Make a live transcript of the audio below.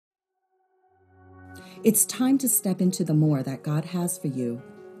It's time to step into the more that God has for you.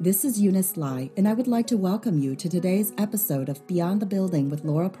 This is Eunice Lai, and I would like to welcome you to today's episode of Beyond the Building with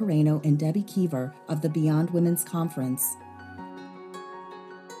Laura Pereno and Debbie Keever of the Beyond Women's Conference.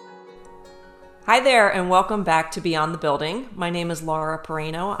 Hi there, and welcome back to Beyond the Building. My name is Laura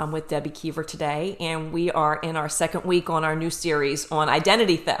Pereno. I'm with Debbie Keever today, and we are in our second week on our new series on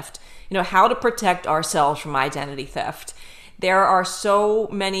identity theft. How to protect ourselves from identity theft. There are so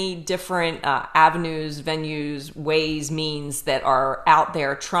many different avenues, venues, ways, means that are out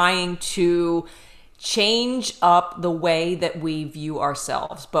there trying to change up the way that we view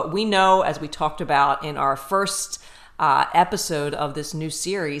ourselves. But we know, as we talked about in our first episode of this new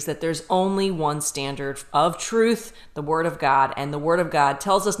series, that there's only one standard of truth, the Word of God. And the Word of God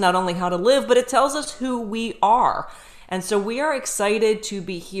tells us not only how to live, but it tells us who we are. And so we are excited to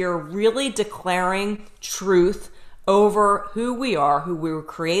be here really declaring truth over who we are, who we were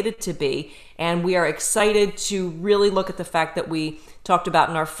created to be. And we are excited to really look at the fact that we talked about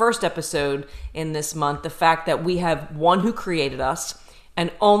in our first episode in this month, the fact that we have one who created us,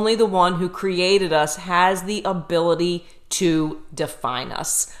 and only the one who created us has the ability to define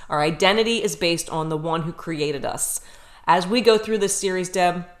us. Our identity is based on the one who created us. As we go through this series,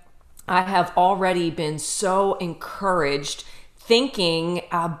 Deb, I have already been so encouraged thinking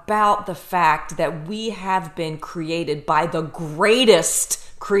about the fact that we have been created by the greatest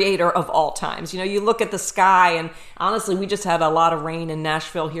creator of all times. You look at the sky, and honestly, we just had a lot of rain in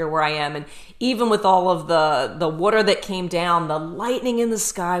Nashville here where I am. And even with all of the water that came down, the lightning in the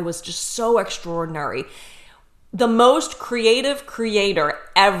sky was just so extraordinary. The most creative creator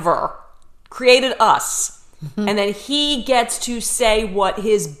ever created us. And then he gets to say what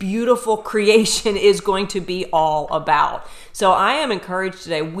his beautiful creation is going to be all about. So I am encouraged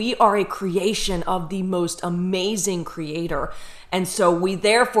today. We are a creation of the most amazing creator. And so we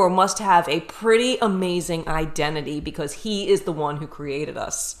therefore must have a pretty amazing identity because he is the one who created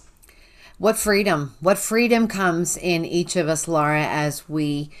us. What freedom comes in each of us, Laura, as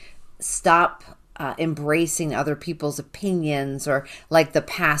we stop embracing other people's opinions or like the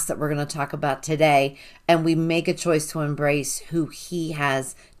past that we're going to talk about today. And we make a choice to embrace who he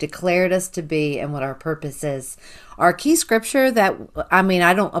has declared us to be and what our purpose is. Our key scripture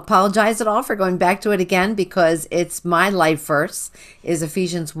I don't apologize at all for going back to it again because it's my life verse, is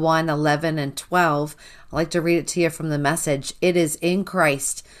Ephesians 1:11 and 12. I'd like to read it to you from the Message. It is in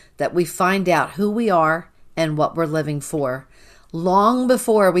Christ that we find out who we are and what we're living for. Long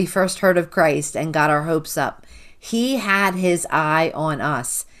before we first heard of Christ and got our hopes up, he had his eye on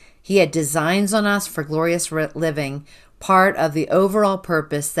us. He had designs on us for glorious living, part of the overall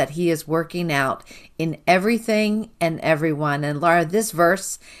purpose that he is working out in everything and everyone. And Laura, this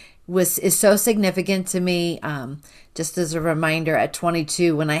verse is so significant to me. Just as a reminder, at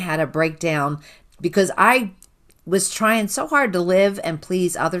 22, when I had a breakdown, because I was trying so hard to live and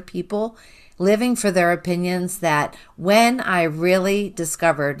please other people, living for their opinions, that when I really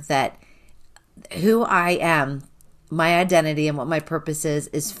discovered that who I am, my identity and what my purpose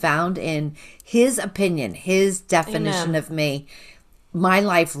is found in his opinion, his definition Amen. of me, my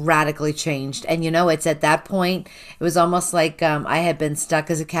life radically changed. And it's at that point, it was almost like I had been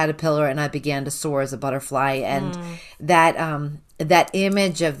stuck as a caterpillar and I began to soar as a butterfly. And that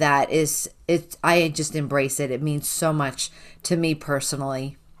image of that I just embrace it. It means so much to me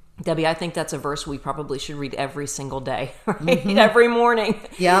personally. Debbie, I think that's a verse we probably should read every single day, right? Mm-hmm. Every morning.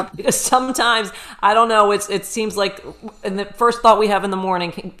 Yep. Because sometimes, I don't know, it seems like in the first thought we have in the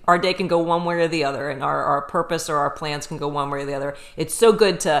morning, our day can go one way or the other, and our purpose or our plans can go one way or the other. It's so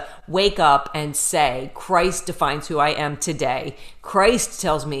good to wake up and say, Christ defines who I am today. Christ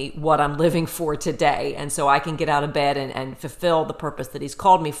tells me what I'm living for today. And so I can get out of bed and fulfill the purpose that he's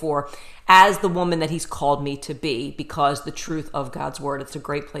called me for as the woman that he's called me to be, because the truth of God's word, it's a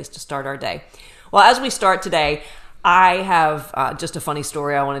great place to start our day. Well, as we start today, I have just a funny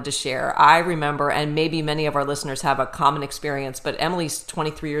story I wanted to share. I remember, and maybe many of our listeners have a common experience, but Emily's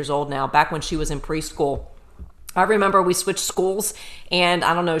 23 years old now. Back when she was in preschool, I remember we switched schools, and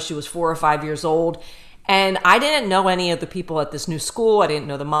I don't know, she was 4 or 5 years old. And I didn't know any of the people at this new school. I didn't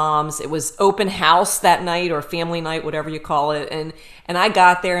know the moms. It was open house that night, or family night, whatever you call it. And I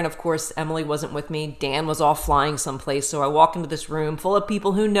got there, and of course, Emily wasn't with me. Dan was off flying someplace. So I walk into this room full of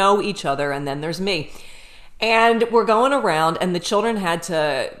people who know each other, and then there's me. And we're going around, and the children had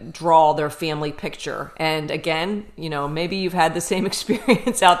to draw their family picture. And again, maybe you've had the same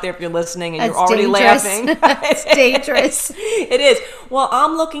experience out there if you're listening and That's you're already dangerous. laughing. It's dangerous. It is. Well,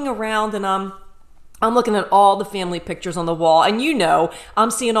 I'm looking around, and I'm looking at all the family pictures on the wall, and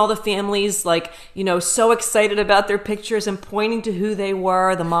I'm seeing all the families so excited about their pictures and pointing to who they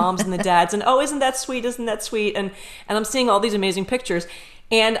were, the moms and the dads, and oh, isn't that sweet? Isn't that sweet? And I'm seeing all these amazing pictures,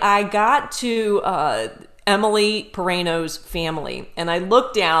 and I got to Emily Perreno's family, and I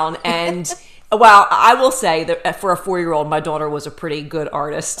looked down and. Well, I will say that for a 4-year-old, my daughter was a pretty good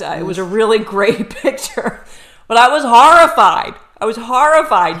artist. It was a really great picture, but I was horrified.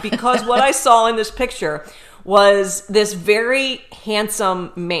 Because what I saw in this picture was this very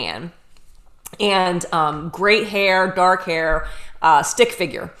handsome man and great hair, dark hair, stick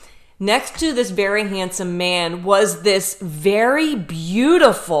figure. Next to this very handsome man was this very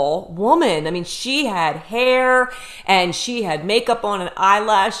beautiful woman. I mean, she had hair and she had makeup on and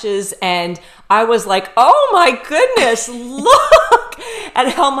eyelashes. And I was like, oh my goodness, look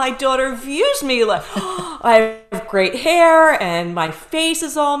at how my daughter views me. Like, oh, I have great hair and my face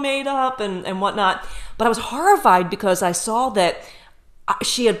is all made up and whatnot. But I was horrified because I saw that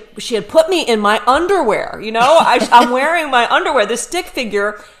she had put me in my underwear. I'm wearing my underwear. This stick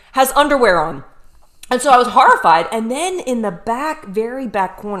figure has underwear on. And so I was horrified. And then in the back, very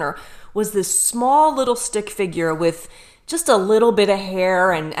back corner, was this small little stick figure with just a little bit of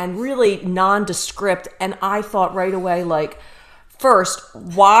hair and really nondescript. And I thought right away, like, first,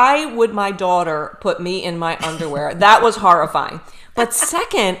 why would my daughter put me in my underwear? That was horrifying. But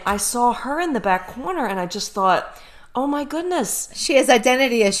second, I saw her in the back corner and I just thought, oh my goodness. She has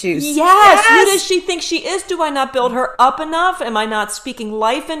identity issues. Yes. Who does she think she is? Do I not build her up enough? Am I not speaking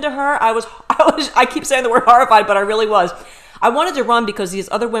life into her? I keep saying the word horrified, but I really was. I wanted to run because these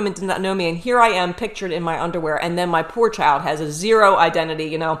other women did not know me. And here I am pictured in my underwear. And then my poor child has a zero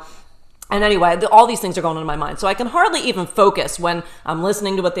identity, And anyway, all these things are going on in my mind. So I can hardly even focus when I'm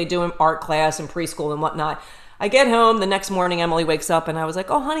listening to what they do in art class and preschool and whatnot. I get home the next morning, Emily wakes up and I was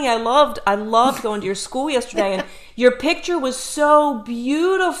like, oh, honey, I loved going to your school yesterday. And your picture was so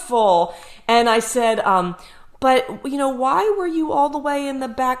beautiful. And I said, but, why were you all the way in the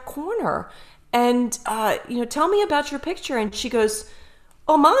back corner? And, tell me about your picture. And she goes,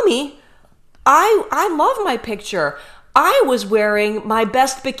 oh, Mommy, I love my picture. I was wearing my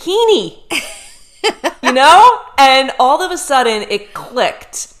best bikini, and all of a sudden it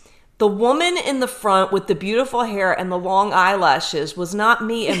clicked. The woman in the front with the beautiful hair and the long eyelashes was not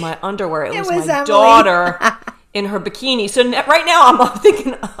me in my underwear. It was my Emily. Daughter in her bikini. So right now I'm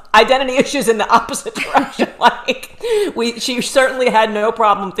thinking identity issues in the opposite direction. She certainly had no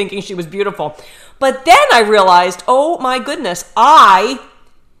problem thinking she was beautiful. But then I realized, oh my goodness, I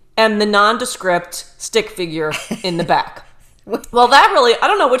am the nondescript stick figure in the back. Well, I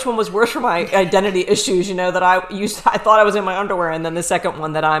don't know which one was worse for my identity issues, that I thought I was in my underwear, and then the second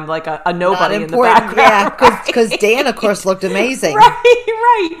one that I'm like a nobody in the background. Yeah, because Dan, of course, looked amazing.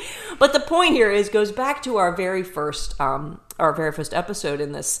 Right. But the point here goes back to our very first episode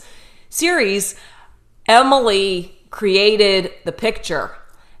in this series. Emily created the picture.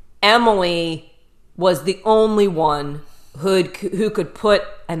 Emily was the only one who could put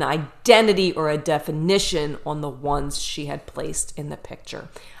an identity or a definition on the ones she had placed in the picture.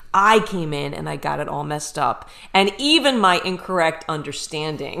 I came in and I got it all messed up. And even my incorrect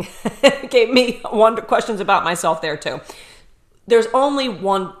understanding gave me questions about myself there too. There's only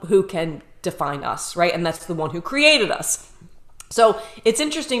one who can define us, right? And that's the one who created us. So it's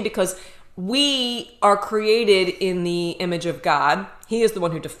interesting because we are created in the image of God. He is the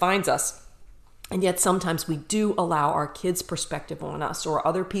one who defines us. And yet sometimes we do allow our kids' perspective on us or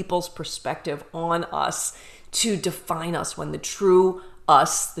other people's perspective on us to define us when the true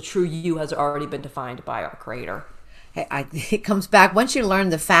us, the true you, has already been defined by our Creator. It comes back. Once you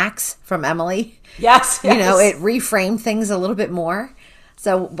learn the facts from Emily, yes. It reframed things a little bit more.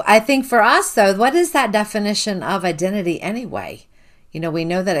 So I think for us, though, what is that definition of identity anyway? We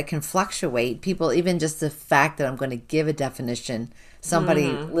know that it can fluctuate. People, even just the fact that I'm going to give a definition, somebody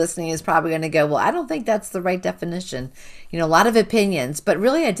listening is probably going to go, well, I don't think that's the right definition. A lot of opinions, but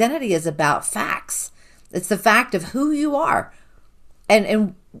really identity is about facts. It's the fact of who you are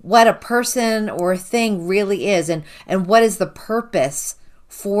and what a person or a thing really is and what is the purpose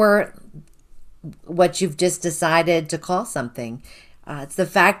for what you've just decided to call something. It's the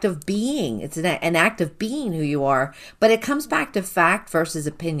fact of being. It's an act of being who you are. But it comes back to fact versus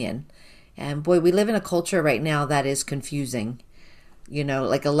opinion. And boy, we live in a culture right now that is confusing.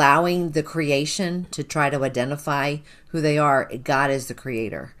 Like allowing the creation to try to identify who they are. God is the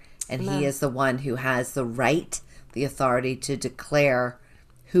creator. And He is the one who has the right, the authority to declare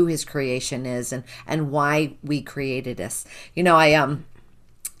who His creation is and why we created us.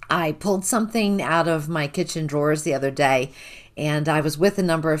 I pulled something out of my kitchen drawers the other day, and I was with a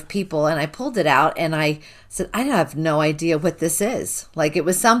number of people, and I pulled it out and I said, I have no idea what this is. Like, it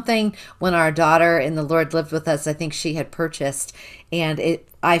was something when our daughter in the Lord lived with us, I think she had purchased, and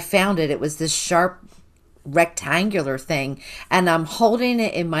I found it. It was this sharp rectangular thing, and I'm holding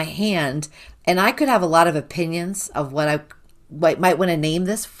it in my hand, and I could have a lot of opinions of what I might want to name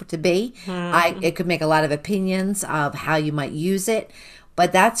this to be. It could make a lot of opinions of how you might use it,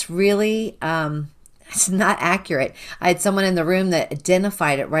 but that's really it's not accurate. I had someone in the room that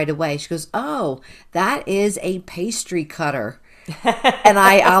identified it right away. She goes, "Oh, that is a pastry cutter." And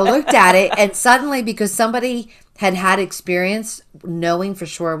I looked at it, and suddenly, because somebody had experience knowing for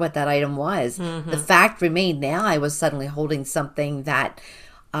sure what that item was, the fact remained. Now I was suddenly holding something that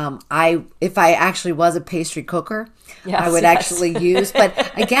if I actually was a pastry cooker, I would actually use.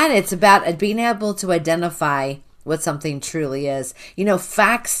 But again, it's about being able to identify what something truly is.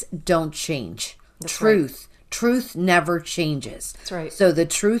 Facts don't change. That's Truth never changes. That's right. So the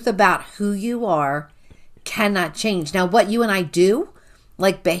truth about who you are cannot change. Now, what you and I do,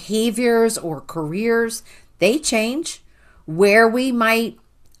 like behaviors or careers, they change. Where we might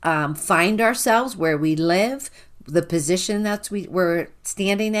find ourselves, where we live, the position that we're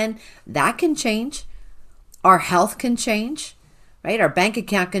standing in, that can change. Our health can change, right? Our bank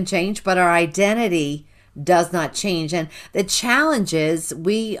account can change, but our identity does not change. And the challenge is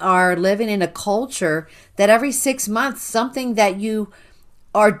we are living in a culture that every 6 months, something that you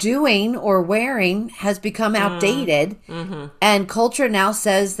are doing or wearing has become outdated. And culture now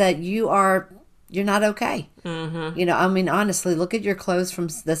says that you're not okay. Honestly, look at your clothes from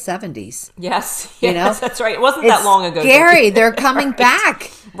the 70s. Yes, that's right. It wasn't that long ago. Scary. They're coming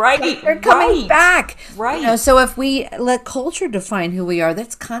back. Right. They're coming back. Right. So if we let culture define who we are,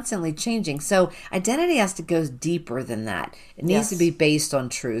 that's constantly changing. So identity has to go deeper than that. It needs to be based on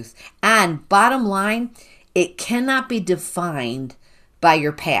truth. And bottom line, it cannot be defined by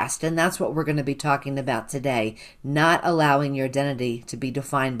your past. And that's what we're going to be talking about today. Not allowing your identity to be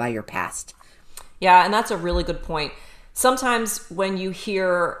defined by your past. Yeah, and that's a really good point. Sometimes when you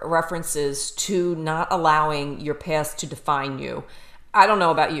hear references to not allowing your past to define you, I don't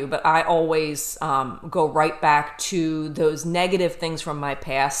know about you, but I always go right back to those negative things from my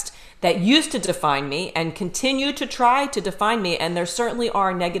past that used to define me and continue to try to define me. And there certainly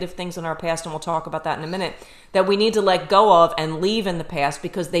are negative things in our past, and we'll talk about that in a minute, that we need to let go of and leave in the past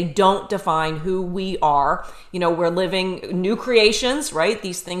because they don't define who we are. We're living new creations, right?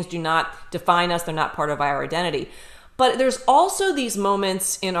 These things do not define us. They're not part of our identity. But there's also these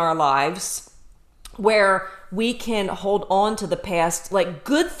moments in our lives where we can hold on to the past, like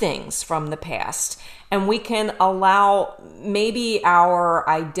good things from the past, and we can allow maybe our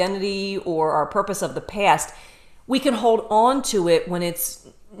identity or our purpose of the past, we can hold on to it when it's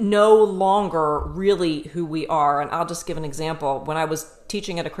no longer really who we are. And I'll just give an example. When I was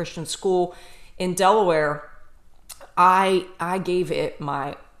teaching at a Christian school in Delaware, I gave it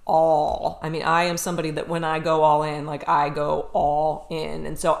my all. I mean, I am somebody that when I go all in, like I go all in.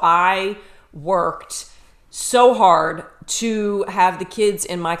 And so I worked so hard to have the kids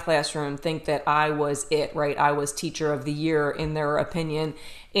in my classroom think that I was it, right? I was teacher of the year in their opinion,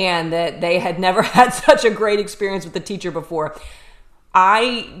 and that they had never had such a great experience with the teacher before.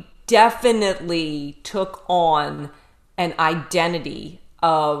 I definitely took on an identity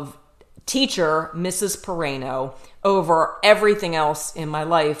of teacher, Mrs. Perrano, over everything else in my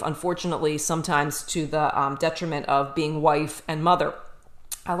life, unfortunately, sometimes to the detriment of being wife and mother.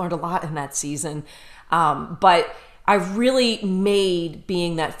 I learned a lot in that season. But I really made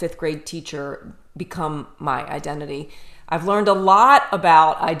being that fifth grade teacher become my identity. I've learned a lot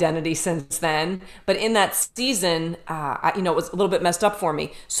about identity since then, but in that season, it was a little bit messed up for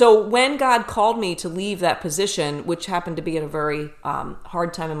me. So when God called me to leave that position, which happened to be at a very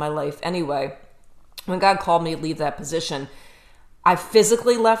hard time in my life anyway, when God called me to leave that position, I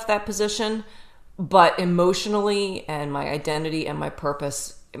physically left that position, but emotionally and my identity and my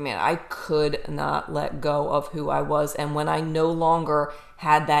purpose, I could not let go of who I was. And when I no longer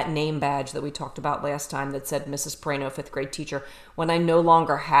had that name badge that we talked about last time that said Mrs. Perrano, fifth grade teacher, when I no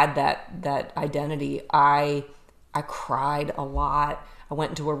longer had that identity, I cried a lot. I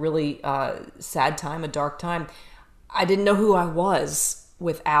went into a really sad time, a dark time. I didn't know who I was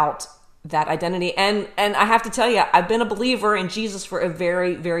without that identity. And I have to tell you, I've been a believer in Jesus for a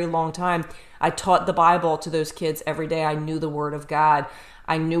very, very long time. I taught the Bible to those kids every day. I knew the Word of God.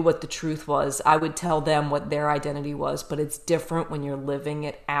 I knew what the truth was. I would tell them what their identity was, but it's different when you're living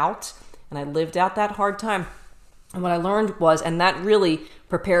it out. And I lived out that hard time. And what I learned was, and that really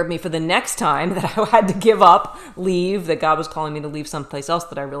prepared me for the next time that I had to give up, leave, that God was calling me to leave someplace else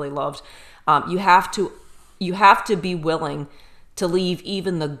that I really loved. You have to be willing to leave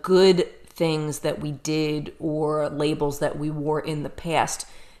even the good things that we did or labels that we wore in the past,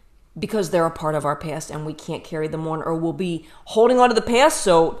 because they're a part of our past and we can't carry them on, or we'll be holding on to the past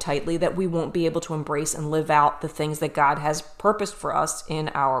so tightly that we won't be able to embrace and live out the things that God has purposed for us in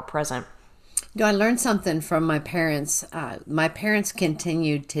our present. I learned something from my parents. My parents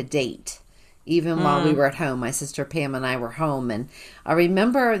continued to date even while we were at home. My sister Pam and I were home. And I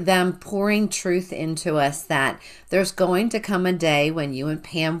remember them pouring truth into us that there's going to come a day when you and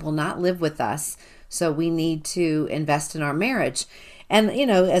Pam will not live with us. So we need to invest in our marriage. And,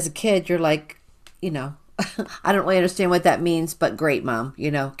 as a kid, you're like, I don't really understand what that means, but great, Mom.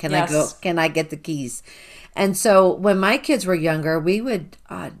 Can I go? Can I get the keys? And so when my kids were younger, we would,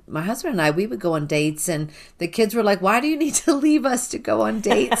 my husband and I, we would go on dates, and the kids were like, why do you need to leave us to go on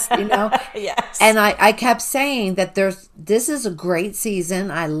dates? Yes. And I kept saying that this is a great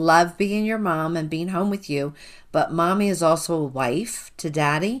season. I love being your mom and being home with you, but Mommy is also a wife to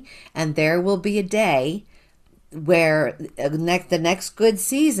Daddy, and there will be a day where the next good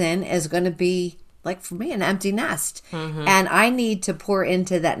season is going to be, like for me, an empty nest. Mm-hmm. And I need to pour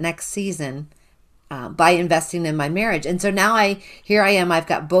into that next season by investing in my marriage. And so now here I am. I've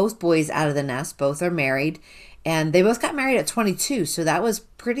got both boys out of the nest. Both are married, and they both got married at 22. So that was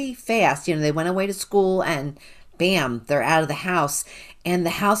pretty fast. They went away to school and bam, they're out of the house, and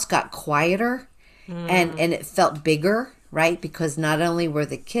the house got quieter and it felt bigger, right? Because not only were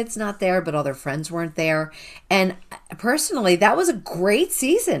the kids not there, but all their friends weren't there. And personally, that was a great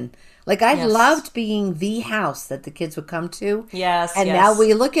season. Like, I loved being the house that the kids would come to. Yes. And now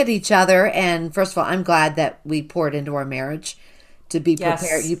we look at each other, and first of all, I'm glad that we poured into our marriage to be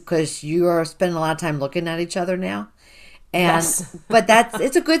prepared, because you are spending a lot of time looking at each other now. And but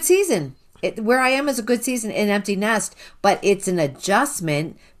it's a good season. Where I am is a good season in empty nest, but it's an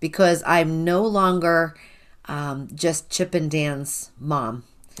adjustment because I'm no longer just Chip and Dan's mom.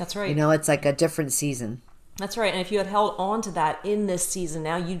 That's right. It's like a different season. That's right. And if you had held on to that in this season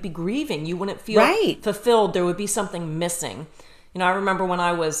now, you'd be grieving. You wouldn't feel fulfilled. There would be something missing. I remember when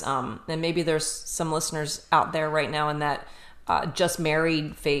I was, and maybe there's some listeners out there right now in that just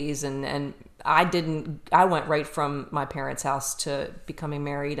married phase, and I went right from my parents' house to becoming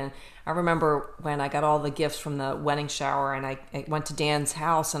married. And I remember when I got all the gifts from the wedding shower, and I went to Dan's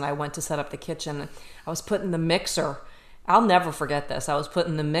house, and I went to set up the kitchen. I was putting the mixer. I'll never forget this. I was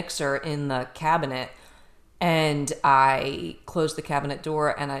putting the mixer in the cabinet, and I closed the cabinet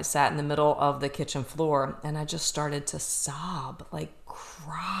door, and I sat in the middle of the kitchen floor, and I just started to sob, like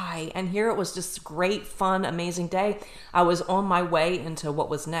cry. And here it was just great, fun, amazing day. I was on my way into what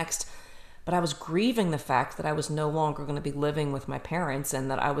was next, but I was grieving the fact that I was no longer going to be living with my parents,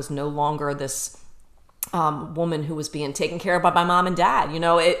 and that I was no longer this woman who was being taken care of by my mom and dad.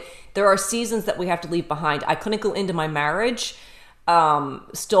 There are seasons that we have to leave behind. I couldn't go into my marriage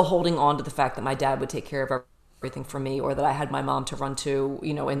still holding on to the fact that my dad would take care of everything for me, or that I had my mom to run to,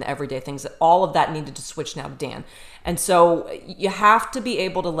 in the everyday things. All of that needed to switch now to Dan. And so you have to be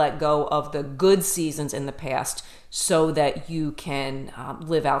able to let go of the good seasons in the past so that you can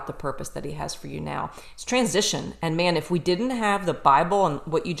live out the purpose that he has for you now. It's transition. And man, if we didn't have the Bible and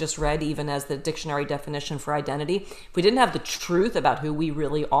what you just read, even as the dictionary definition for identity, if we didn't have the truth about who we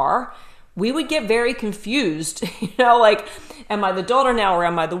really are, we would get very confused, like, am I the daughter now, or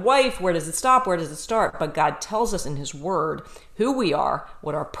am I the wife? Where does it stop? Where does it start? But God tells us in his word who we are,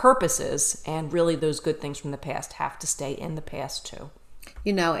 what our purpose is, and really those good things from the past have to stay in the past too.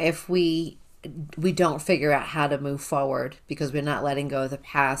 If we don't figure out how to move forward because we're not letting go of the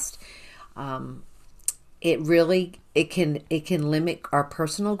past, it can limit our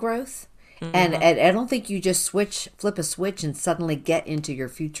personal growth. Mm-hmm. And I don't think you just flip a switch and suddenly get into your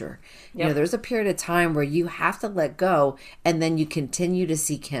future. Yep. There's a period of time where you have to let go, and then you continue to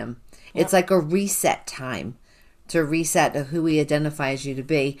seek him. Yep. It's like a reset time to reset to who he identifies you to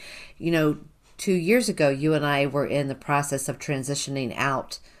be. 2 years ago, you and I were in the process of transitioning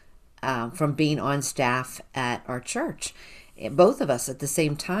out from being on staff at our church, both of us at the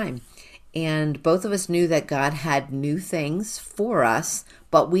same time. And both of us knew that God had new things for us,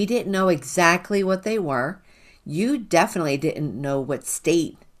 but we didn't know exactly what they were. You definitely didn't know what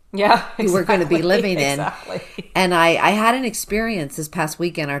state you were going to be living in. And I had an experience this past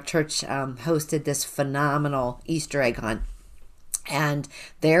weekend. Our church hosted this phenomenal Easter egg hunt. And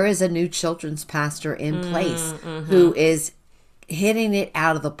there is a new children's pastor in place who is hitting it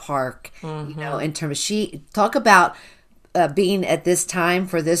out of the park, in terms of talk about being at this time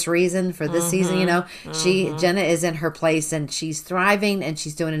for this reason, for this season, Jenna is in her place and she's thriving and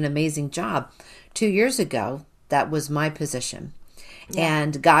she's doing an amazing job. 2 years ago, that was my position. Yeah.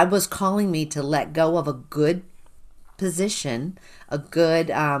 And God was calling me to let go of a good position, a good,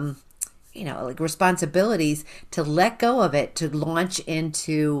 like responsibilities, to let go of it, to launch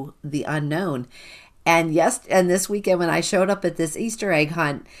into the unknown. And this weekend when I showed up at this Easter egg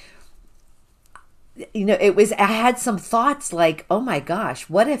hunt, I had some thoughts like, oh my gosh,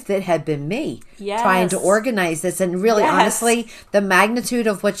 what if it had been me trying to organize this? And really, honestly, the magnitude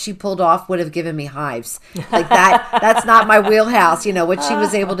of what she pulled off would have given me hives. Like that's not my wheelhouse, what she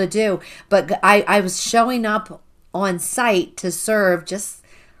was able to do. But I was showing up on site to serve just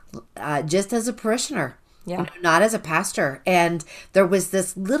as a parishioner, not as a pastor. And there was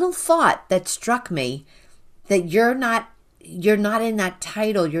this little thought that struck me that you're not in that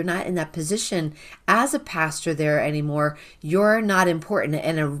title, you're not in that position as a pastor there anymore. You're not important.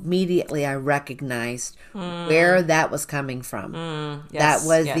 And immediately I recognized where that was coming from. That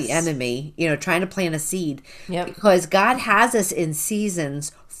was the enemy, trying to plant a seed. Yep. Because God has us in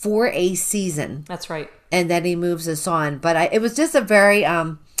seasons for a season. That's right. And then he moves us on. But it was just a very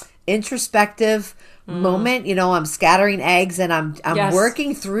introspective moment. I'm scattering eggs and I'm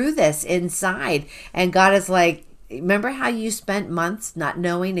working through this inside. And God is like, remember how you spent months not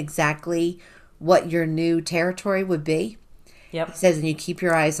knowing exactly what your new territory would be? Yep. He says, and you keep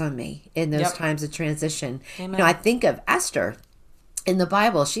your eyes on me in those times of transition. Amen. I think of Esther in the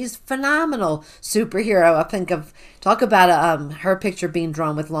Bible. She's a phenomenal superhero. Talk about her picture being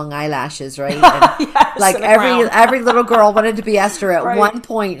drawn with long eyelashes, right? And every little girl wanted to be Esther at one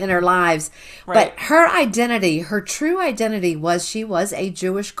point in her lives. Right. But her identity, her true identity was she was a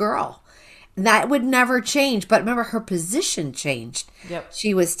Jewish girl. That would never change. But remember, her position changed. Yep.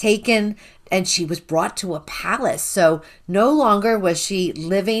 She was taken and she was brought to a palace. So no longer was she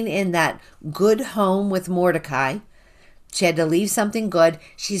living in that good home with Mordecai. She had to leave something good.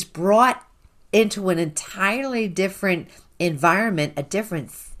 She's brought into an entirely different environment, a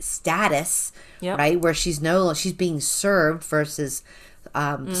different status, right? Where she's being served versus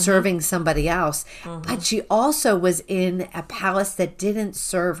serving somebody else. But she also was in a palace that didn't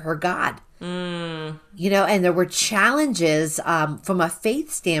serve her God. And there were challenges from a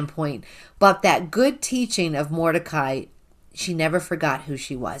faith standpoint, but that good teaching of Mordecai, she never forgot who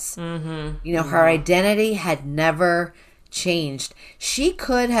she was. Her identity had never changed. She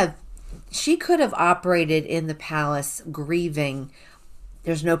could have operated in the palace grieving.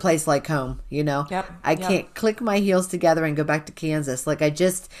 There's no place like home, I can't click my heels together and go back to Kansas. Like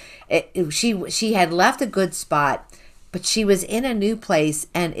she had left a good spot, but she was in a new place.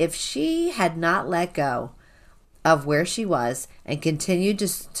 And if she had not let go of where she was and continued to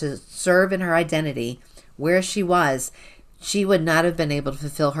serve in her identity where she was, she would not have been able to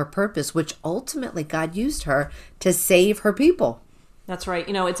fulfill her purpose, which ultimately God used her to save her people. That's right.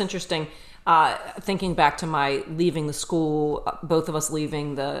 It's interesting. Thinking back to my leaving the school, both of us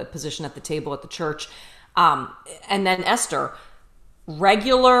leaving the position at the table at the church, and then Esther,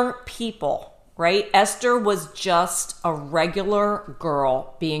 regular people, right? Esther was just a regular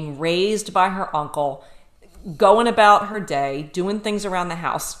girl being raised by her uncle, going about her day, doing things around the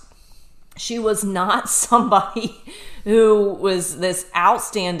house. She was not somebody who was this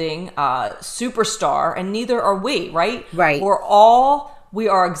outstanding superstar, and neither are we, right? Right. We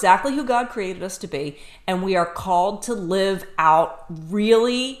are exactly who God created us to be, and we are called to live out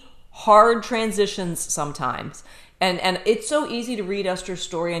really hard transitions sometimes. And it's so easy to read Esther's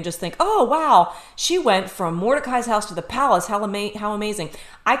story and just think, oh, wow, she went from Mordecai's house to the palace. How amazing.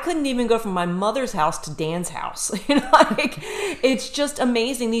 I couldn't even go from my mother's house to Dan's house. It's just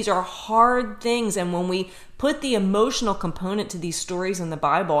amazing. These are hard things. And when we put the emotional component to these stories in the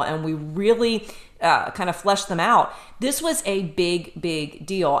Bible and we really kind of flesh them out, this was a big, big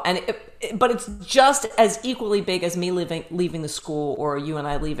deal. But it's just as equally big as me leaving the school or you and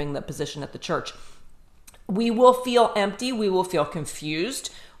I leaving the position at the church. We will feel empty. We will feel confused.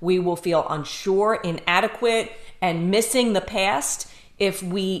 We will feel unsure, inadequate, and missing the past if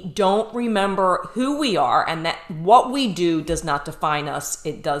we don't remember who we are and that what we do does not define us.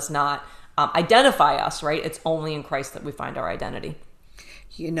 It does not identify us, right? It's only in Christ that we find our identity.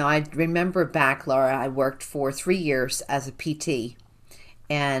 I remember back, Laura, I worked for 3 years as a PT.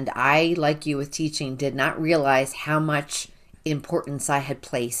 And I, like you with teaching, did not realize how much importance I had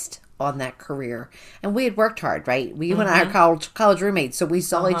placed on that career. And we had worked hard, right? You and I are college roommates, so we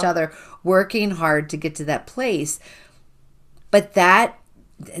saw each other working hard to get to that place. But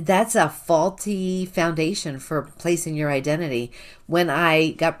that's a faulty foundation for placing your identity. When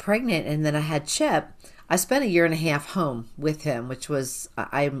I got pregnant and then I had Chip, I spent a year and a half home with him, which was,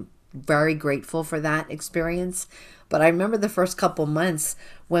 I'm very grateful for that experience. But I remember the first couple months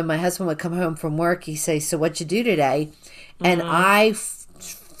when my husband would come home from work, he'd say, "So what'd you do today?" And I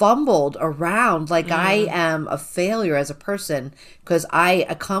fumbled around like I am a failure as a person because I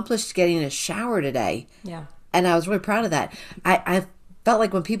accomplished getting a shower today. Yeah. And I was really proud of that. I felt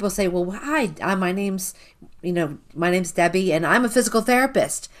like when people say, "Well, hi, my name's Debbie, and I'm a physical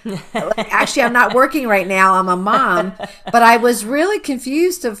therapist." Like, actually, I'm not working right now. I'm a mom, but I was really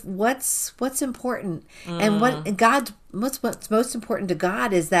confused of what's important and what's most important to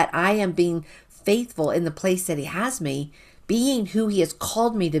God is that I am being faithful in the place that He has me, being who He has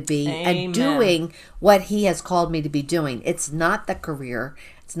called me to be, and doing what He has called me to be doing. It's not the career.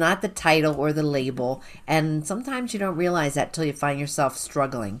 It's not the title or the label. And sometimes you don't realize that till you find yourself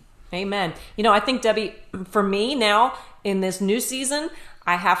struggling. Amen. I think, Debbie, for me now in this new season,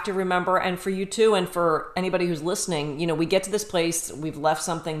 I have to remember, and for you too, and for anybody who's listening, we get to this place, we've left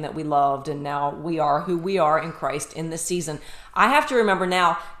something that we loved, and now we are who we are in Christ in this season. I have to remember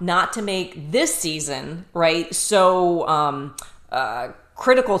now not to make this season, right, so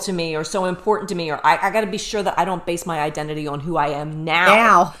critical to me or so important to me, or I got to be sure that I don't base my identity on who I am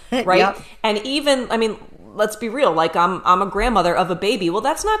now. Right? Yep. And even, let's be real, like I'm a grandmother of a baby. Well,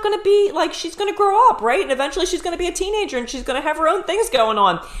 that's not going to be like, she's going to grow up, right? And eventually she's going to be a teenager and she's going to have her own things going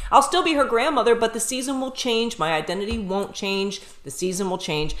on. I'll still be her grandmother, but the season will change. My identity won't change. The season will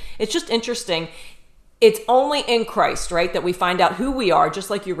change. It's just interesting. It's only in Christ, right, that we find out who we are, just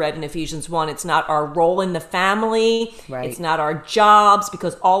like you read in Ephesians 1. It's not our role in the family. Right. It's not our jobs,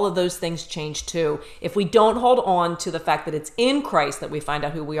 because all of those things change too. If we don't hold on to the fact that it's in Christ that we find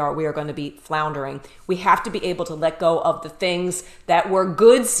out who we are going to be floundering. We have to be able to let go of the things that were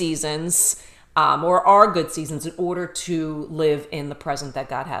good seasons or are good seasons in order to live in the present that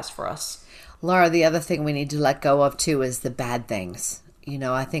God has for us. Laura, the other thing we need to let go of too is the bad things.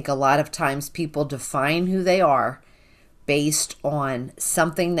 I think a lot of times people define who they are based on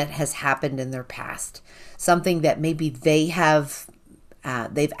something that has happened in their past, something that maybe they've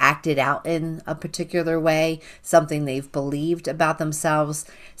acted out in a particular way, something they've believed about themselves,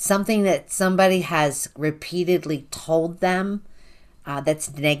 something that somebody has repeatedly told them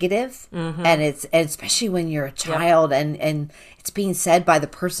that's negative. And especially when you're a child, and it's being said by the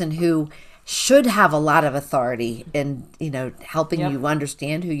person who should have a lot of authority in, helping you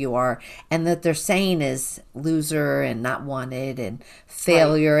understand who you are, and that they're saying is loser and not wanted and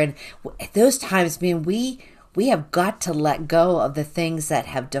failure. Right. And at those times, we have got to let go of the things that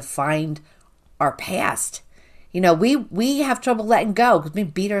have defined our past. We have trouble letting go because we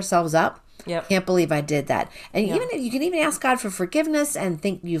beat ourselves up. Yep. Can't believe I did that. And you can even ask God for forgiveness and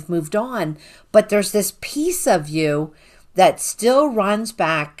think you've moved on, but there's this piece of you that still runs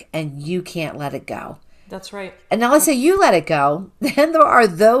back and you can't let it go. That's right. And now let's say you let it go. Then there are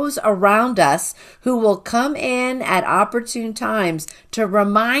those around us who will come in at opportune times to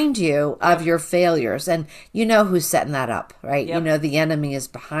remind you of your failures. And you know who's setting that up, right? Yep. The enemy is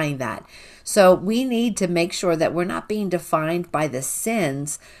behind that. So we need to make sure that we're not being defined by the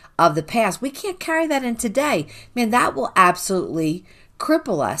sins of the past. We can't carry that in today. That will absolutely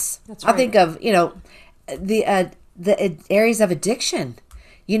cripple us. That's right. I think of, the areas of addiction.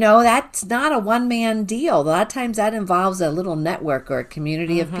 That's not a one-man deal. A lot of times that involves a little network or a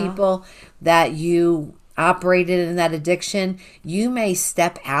community of people that you operated in that addiction. You may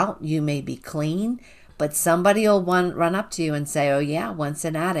step out, you may be clean, but somebody will run up to you and say, "Oh yeah, once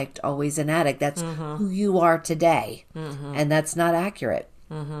an addict, always an addict." That's who you are today. And that's not accurate.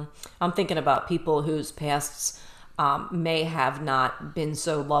 I'm thinking about people whose pasts may have not been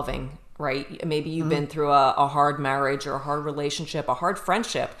so loving. Right? Maybe you've been through a hard marriage or a hard relationship, a hard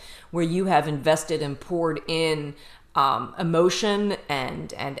friendship, where you have invested and poured in emotion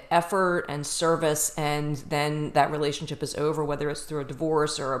and effort and service, and then that relationship is over, whether it's through a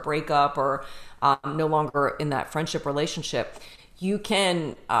divorce or a breakup or no longer in that friendship relationship. You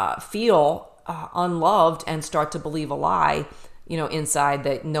can feel unloved and start to believe a lie, inside,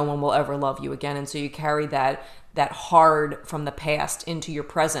 that no one will ever love you again. And so you carry that hard from the past into your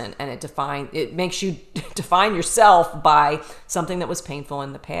present, and it makes you define yourself by something that was painful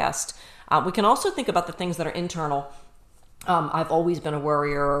in the past. We can also think about the things that are internal. I've always been a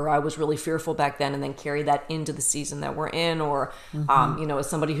worrier, or I was really fearful back then, and then carry that into the season that we're in, or as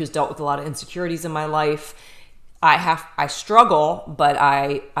somebody who's dealt with a lot of insecurities in my life, I struggle, but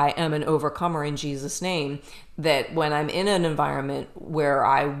I am an overcomer in Jesus' name. That when I'm in an environment where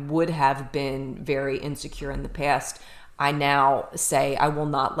I would have been very insecure in the past, I now say, I will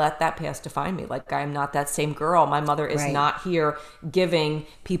not let that past define me. Like, I am not that same girl. My mother is Right. not here giving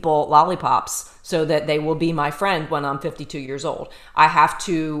people lollipops so that they will be my friend when I'm 52 years old. I have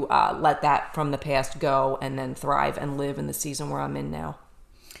to let that from the past go and then thrive and live in the season where I'm in now.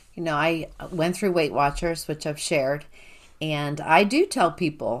 You know, I went through Weight Watchers, which I've shared, and I do tell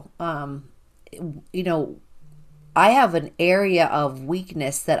people, you know, I have an area of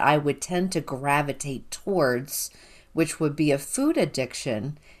weakness that I would tend to gravitate towards, which would be a food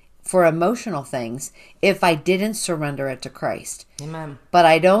addiction for emotional things if I didn't surrender it to Christ. Amen. But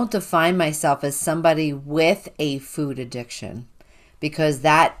I don't define myself as somebody with a food addiction, because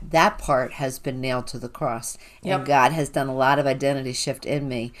that part has been nailed to the cross. And Yep. God has done a lot of identity shift in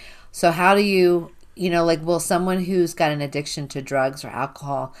me. So how do you know, like, will someone who's got an addiction to drugs or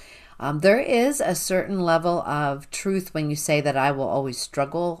alcohol, there is a certain level of truth when you say that I will always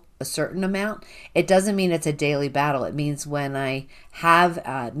struggle a certain amount. It doesn't mean it's a daily battle. It means when I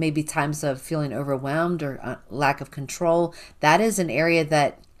have maybe times of feeling overwhelmed or lack of control, that is an area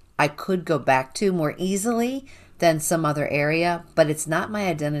that I could go back to more easily than some other area, but it's not my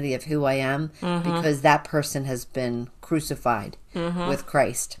identity of who I am, because that person has been crucified with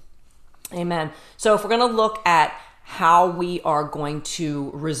Christ. Amen. So if we're going to look at how we are going to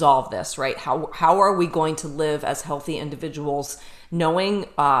resolve this, right? How are we going to live as healthy individuals, knowing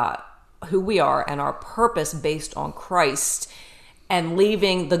who we are and our purpose based on Christ, and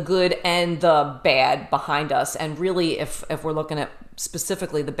leaving the good and the bad behind us? And really, if we're looking at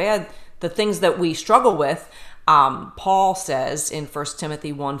specifically the bad, the things that we struggle with, Paul says in 1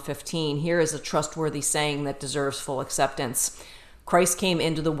 Timothy 1:15, here is a trustworthy saying that deserves full acceptance. Christ came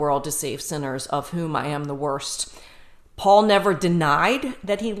into the world to save sinners, of whom I am the worst. Paul never denied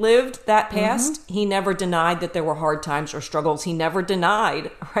that he lived that past. He never denied that there were hard times or struggles. He never denied,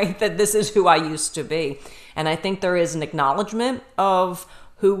 right, that this is who I used to be. And I think there is an acknowledgement of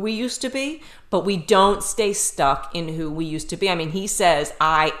who we used to be, but we don't stay stuck in who we used to be. I mean, he says,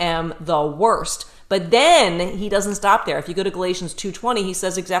 I am the worst. But then he doesn't stop there. If you go to Galatians 2:20, he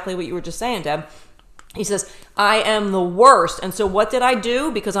says exactly what you were just saying, Deb. He says, I am the worst. And so what did I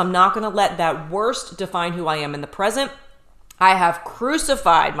do? Because I'm not going to let that worst define who I am in the present. I have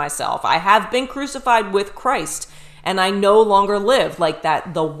crucified myself. I have been crucified with Christ, and I no longer live like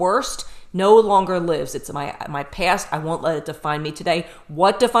that. The worst no longer lives. It's my past. I won't let it define me today.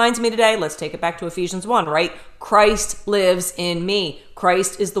 What defines me today? Let's take it back to Ephesians 1, right? Christ lives in me.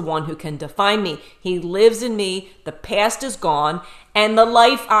 Christ is the one who can define me. He lives in me. The past is gone. And the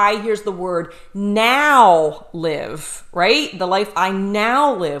life here's the word, now live, right? The life I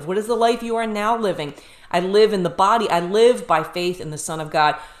now live. What is the life you are now living? I live in the body. I live by faith in the Son of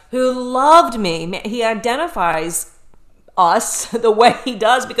God who loved me. He identifies us the way he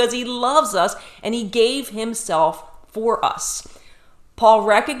does because he loves us and he gave himself for us. Paul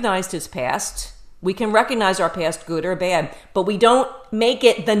recognized his past. We can recognize our past, good or bad, but we don't make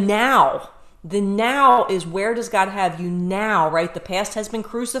it the now. The now is, where does God have you now, right? The past has been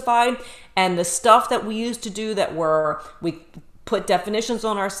crucified, and the stuff that we used to do we put definitions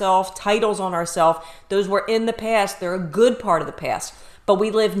on ourselves, titles on ourselves, those were in the past. They're a good part of the past. But we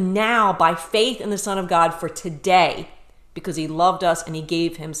live now by faith in the Son of God for today because he loved us and he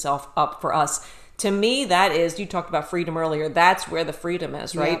gave himself up for us. To me, that is, you talked about freedom earlier, that's where the freedom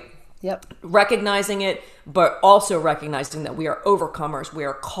is, right? Yep. Recognizing it, but also recognizing that we are overcomers. We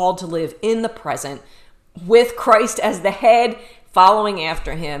are called to live in the present with Christ as the head, following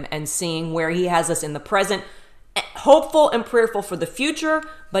after him and seeing where he has us in the present, hopeful and prayerful for the future,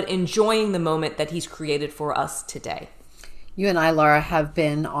 but enjoying the moment that he's created for us today. You and I, Laura, have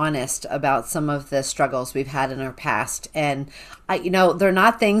been honest about some of the struggles we've had in our past. And, they're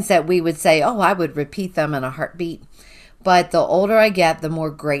not things that we would say, oh, I would repeat them in a heartbeat. But the older I get, the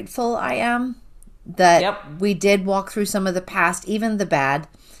more grateful I am that we did walk through some of the past, even the bad,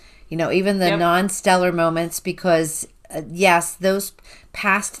 even the non-stellar moments, because yes, those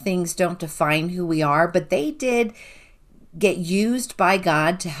past things don't define who we are, but they did get used by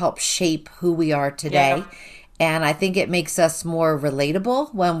God to help shape who we are today. Yep. And I think it makes us more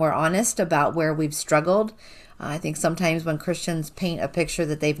relatable when we're honest about where we've struggled. I think sometimes when Christians paint a picture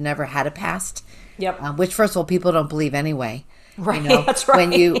that they've never had a past, which first of all, people don't believe anyway. Right, that's right.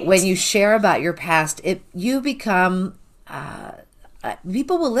 When you share about your past, you become,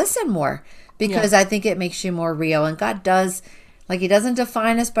 people will listen more because I think it makes you more real. And God does, Like he doesn't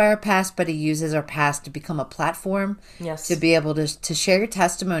define us by our past, but he uses our past to become a platform. Yes. To be able to share your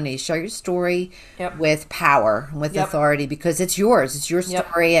testimony, share your story Yep. with power, with Yep. authority, because it's yours. It's your Yep.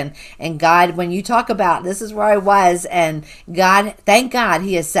 story. And God, when you talk about this is where I was, and God, thank God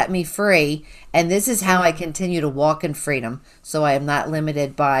he has set me free. And this is how I continue to walk in freedom. So I am not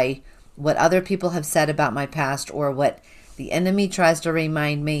limited by what other people have said about my past or what the enemy tries to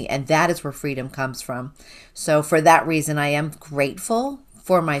remind me, and that is where freedom comes from. So for that reason, I am grateful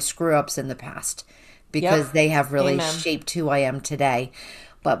for my screw-ups in the past because Yep. they have really Amen. shaped who I am today.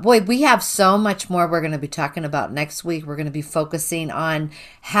 But boy, we have so much more we're going to be talking about next week. We're going to be focusing on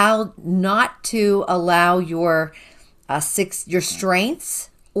how not to allow your your strengths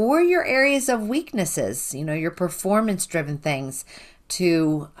or your areas of weaknesses, your performance-driven things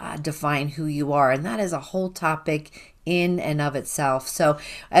to define who you are. And that is a whole topic in and of itself. So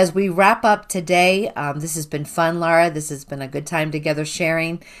as we wrap up today, this has been fun, Laura. This has been a good time together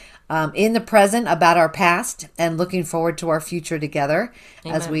sharing in the present about our past and looking forward to our future together.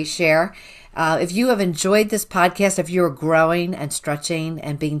 Amen. As we share. If you have enjoyed this podcast, if you're growing and stretching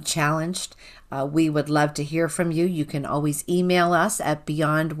and being challenged, we would love to hear from you. You can always email us at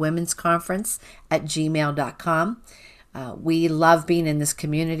beyondwomensconference@gmail.com. We love being in this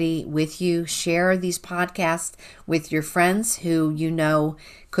community with you. Share these podcasts with your friends who you know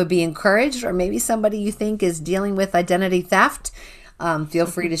could be encouraged, or maybe somebody you think is dealing with identity theft. Feel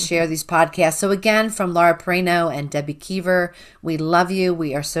free to share these podcasts. So again, from Laura Perino and Debbie Kiever, we love you.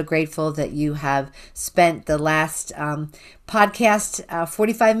 We are so grateful that you have spent the last podcast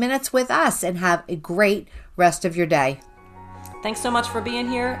 45 minutes with us, and have a great rest of your day. Thanks so much for being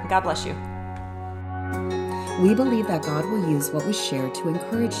here. God bless you. We believe that God will use what was shared to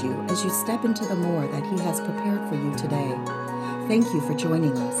encourage you as you step into the more that He has prepared for you today. Thank you for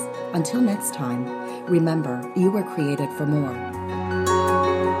joining us. Until next time, remember, you were created for more.